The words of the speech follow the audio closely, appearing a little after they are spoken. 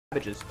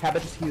Cabbages.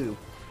 Cabbages you.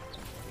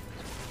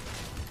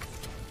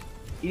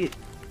 Eat it.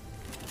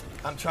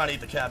 I'm trying to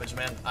eat the cabbage,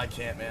 man. I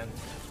can't, man.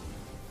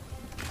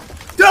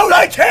 Dude,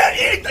 I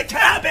can't eat the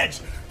cabbage!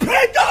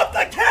 Pick up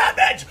the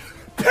cabbage!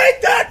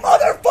 Pick that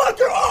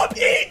motherfucker up!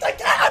 Eat the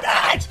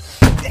cabbage!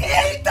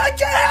 Eat the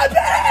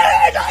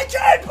cabbage! I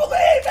can't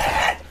believe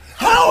it!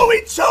 How are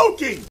we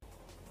choking?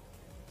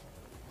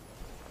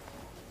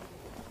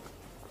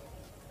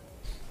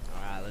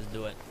 Alright, let's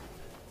do it.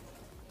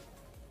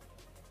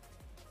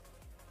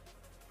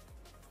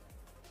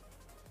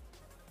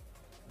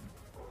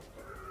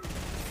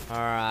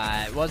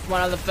 Alright, what's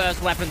one of the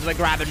first weapons we're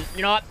grabbing?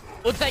 You know what?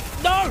 We'll take...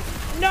 No!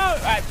 No!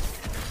 Alright.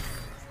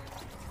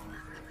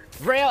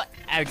 Real...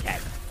 Okay.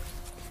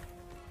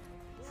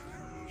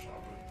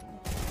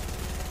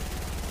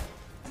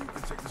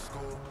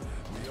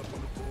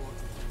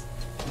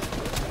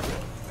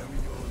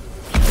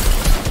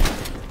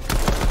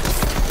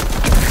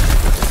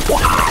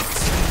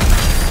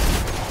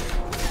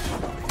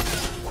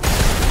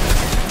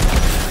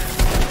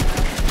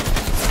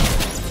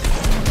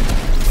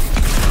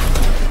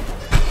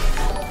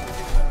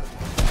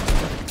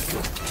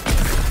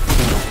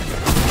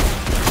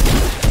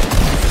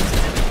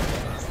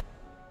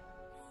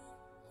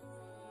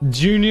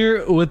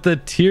 Junior with the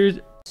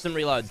tiered Some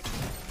reload.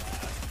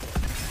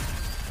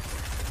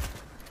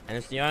 And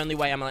it's the only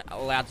way I'm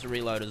allowed to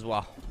reload as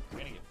well. You're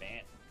gonna get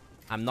banned.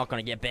 I'm not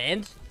gonna get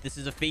banned. This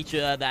is a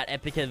feature that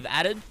Epic have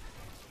added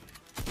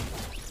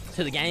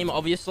to the game,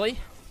 obviously.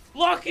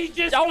 Lucky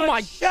just Oh got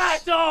my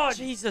shit on!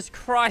 Jesus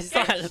Christ!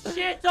 Get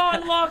shit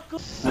on, Lucky!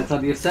 That's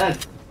what you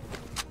said.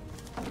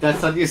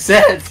 That's what you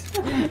said.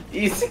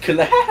 Easy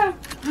clap.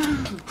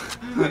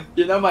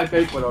 You know my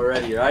PayPal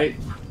already, right?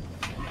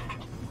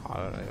 I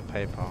don't know,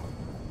 PayPal.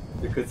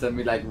 You could send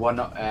me like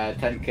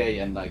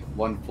 10k and like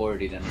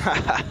 140 then.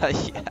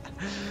 Yeah.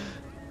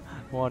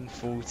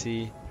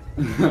 140.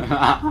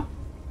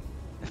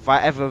 If I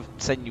ever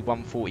send you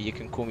 140, you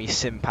can call me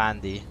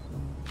Simpandy.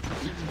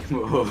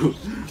 Whoa.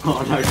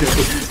 Oh no,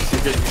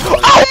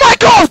 Oh my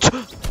god!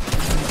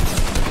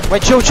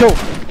 Wait, chill.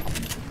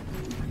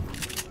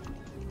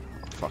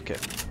 Fuck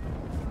it.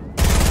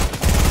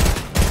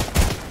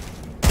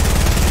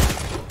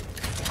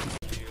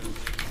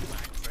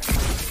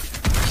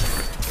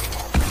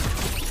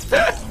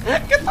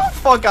 Get the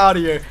fuck out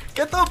of here.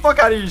 Get the fuck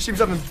out of here, you sheep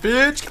something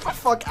bitch. Get the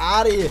fuck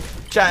out of here.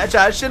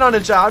 Chat, shit on the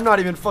chat. I'm not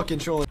even fucking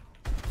trolling.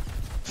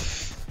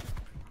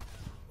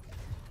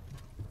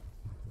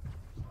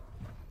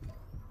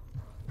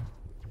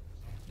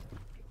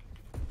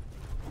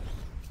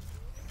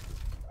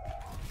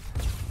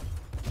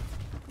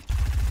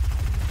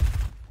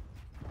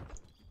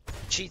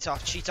 Cheetah!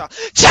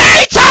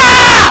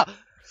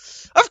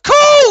 Of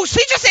course!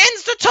 He just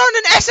ends the turn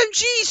and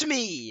SMGs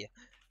me!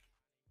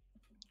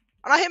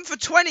 And I hit him for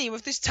 20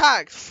 with this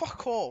tag.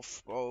 Fuck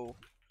off, bro.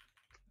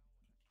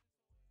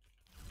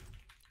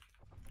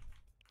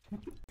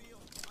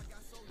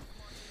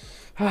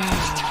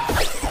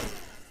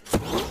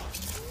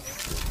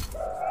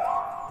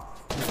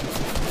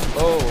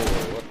 Oh,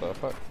 what the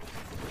fuck?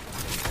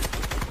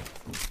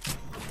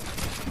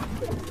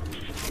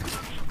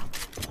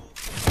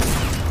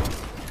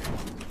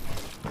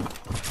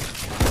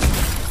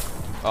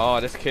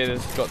 Oh, this kid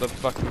has got the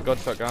fucking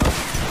godshot gun.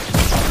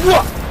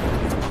 What?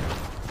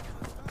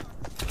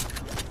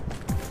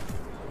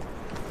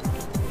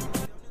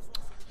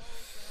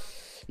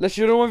 Let's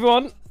shoot him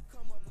 1v1.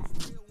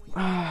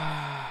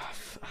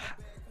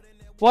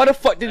 Why the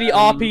fuck did he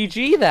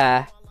RPG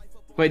there?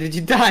 Wait, did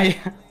you die?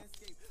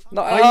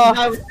 No, Why you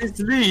die with this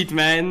lead,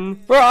 man?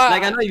 Bro,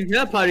 like I know you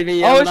heard part of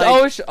me. I was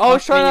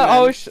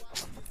trying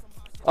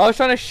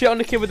to shit on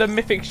the kid with a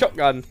mythic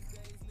shotgun.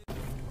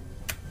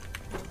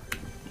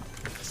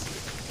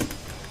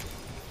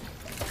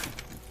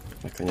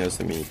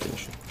 Наконец-то мини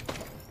финиш.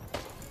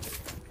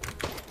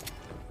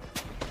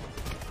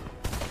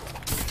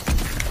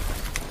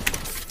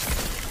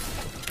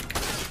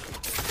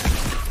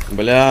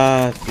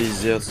 Бля,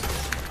 пиздец.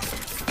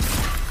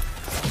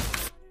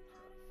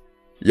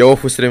 Я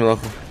офу стрим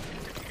нахуй.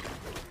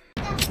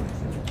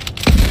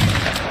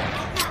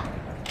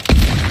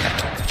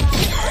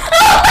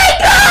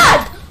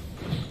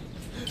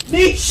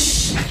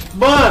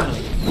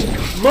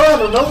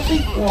 Mano, não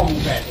tem como,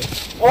 velho.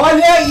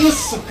 Olha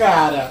isso,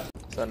 cara.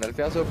 Så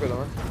 70 op, eller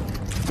hvad?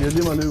 Ja,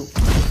 lige mig nu.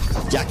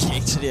 Jeg kan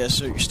ikke til det her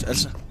seriøst,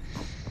 altså.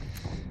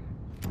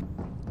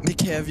 Det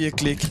kan jeg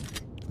virkelig ikke.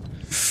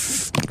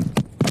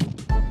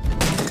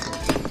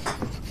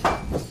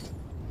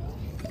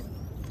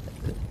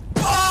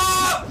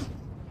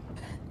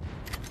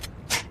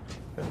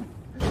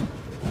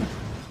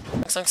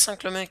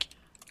 Le mec.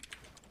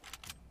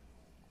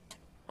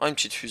 Oh, une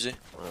petite fusée.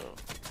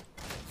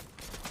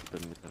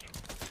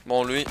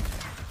 Bon, lui.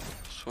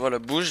 Voilà,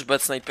 bouge,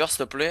 bat sniper s'il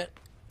te plaît.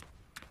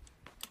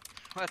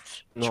 What?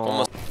 Je prends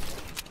moi.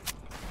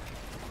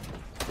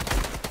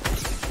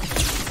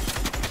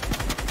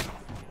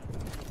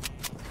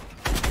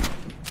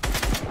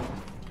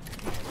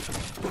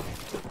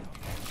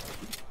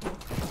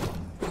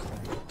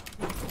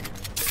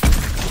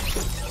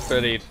 for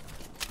a lead.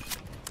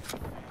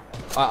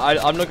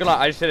 I'm not gonna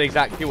lie, I just did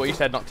exactly what you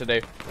said not to do.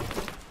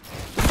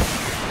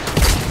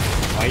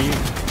 Why you?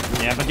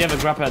 Yeah, but you have a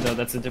grab pad though,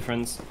 that's the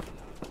difference.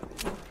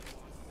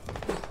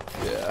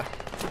 Yeah.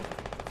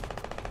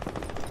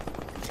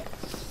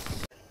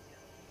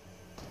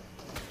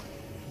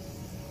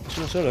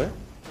 Uno solo,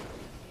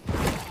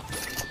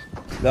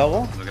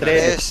 Luego,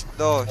 3,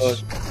 2.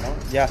 2,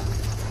 ya.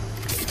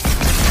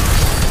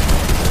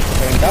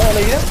 ¿Reventado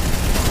la idea?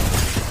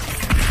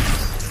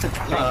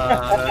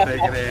 No te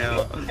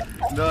creo.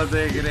 No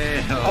te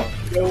creo.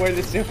 No way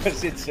the super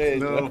shit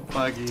says. No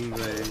fucking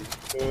way.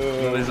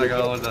 No les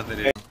acabamos de hacer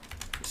eso.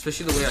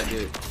 Especially the way I do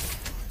it.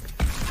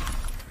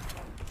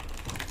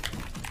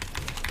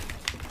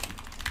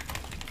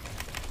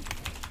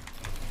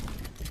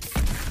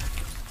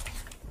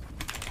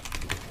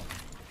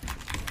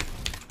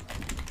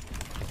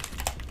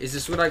 Is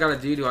this what I gotta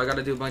do? Do I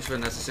gotta do a bunch of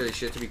unnecessary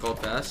shit to be called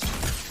fast?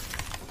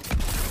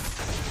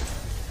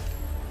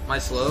 Am I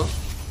slow?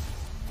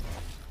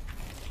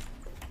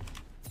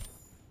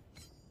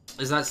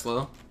 Is that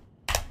slow?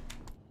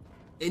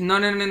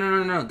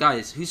 No,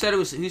 guys. Who said it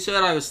was? Who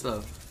said I was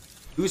slow?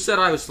 Who said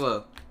I was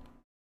slow?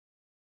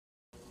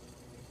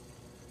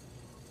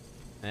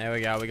 There we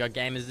go. We got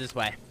gamers this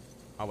way.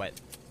 Oh wait,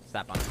 it's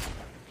that button.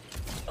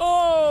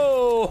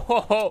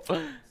 Oh!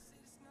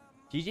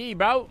 GG,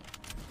 bro.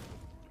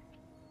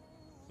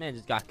 Man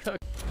just got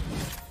cooked.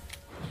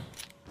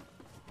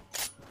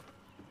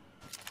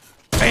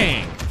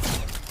 Bang!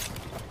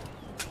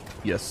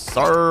 Yes,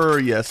 sir.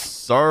 Yes,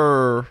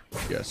 sir.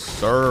 Yes,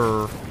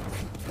 sir.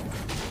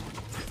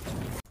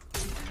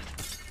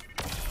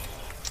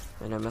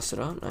 And I messed it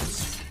up.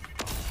 Nice.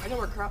 I know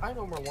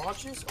more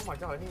watches. Oh my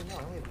god, I didn't even know.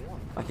 I only have one.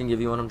 I can give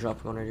you one. I'm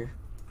dropping one right here.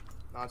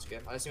 No, it's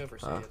good. I just need it for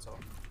city, that's all.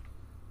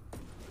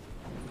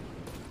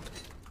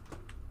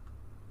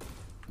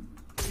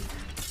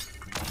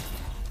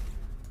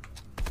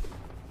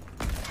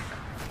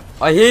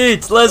 I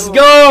hit! Let's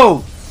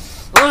go!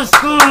 Let's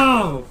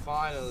go!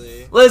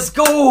 Finally. Let's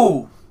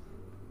go!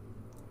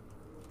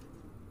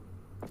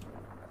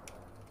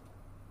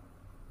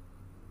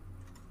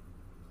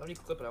 Let me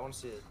clip it, I want to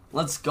see it.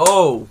 Let's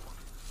go!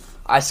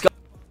 That's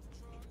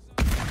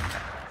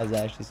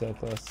actually so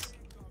close.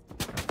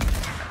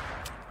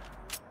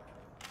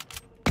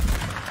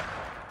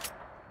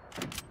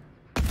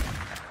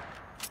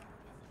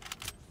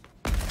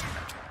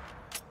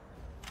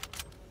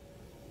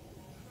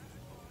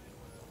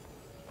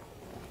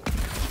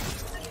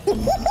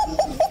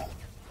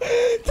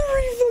 The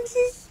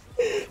reflexes!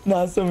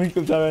 Nah, somebody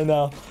clipped that right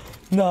now.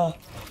 Nah.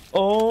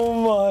 Oh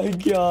my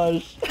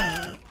gosh.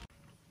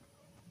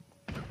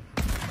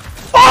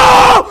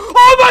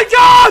 Oh my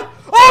god!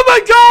 Oh my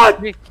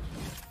god!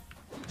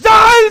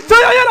 زعلت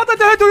يا لا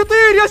تنتهي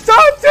يطير يا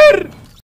ساتر!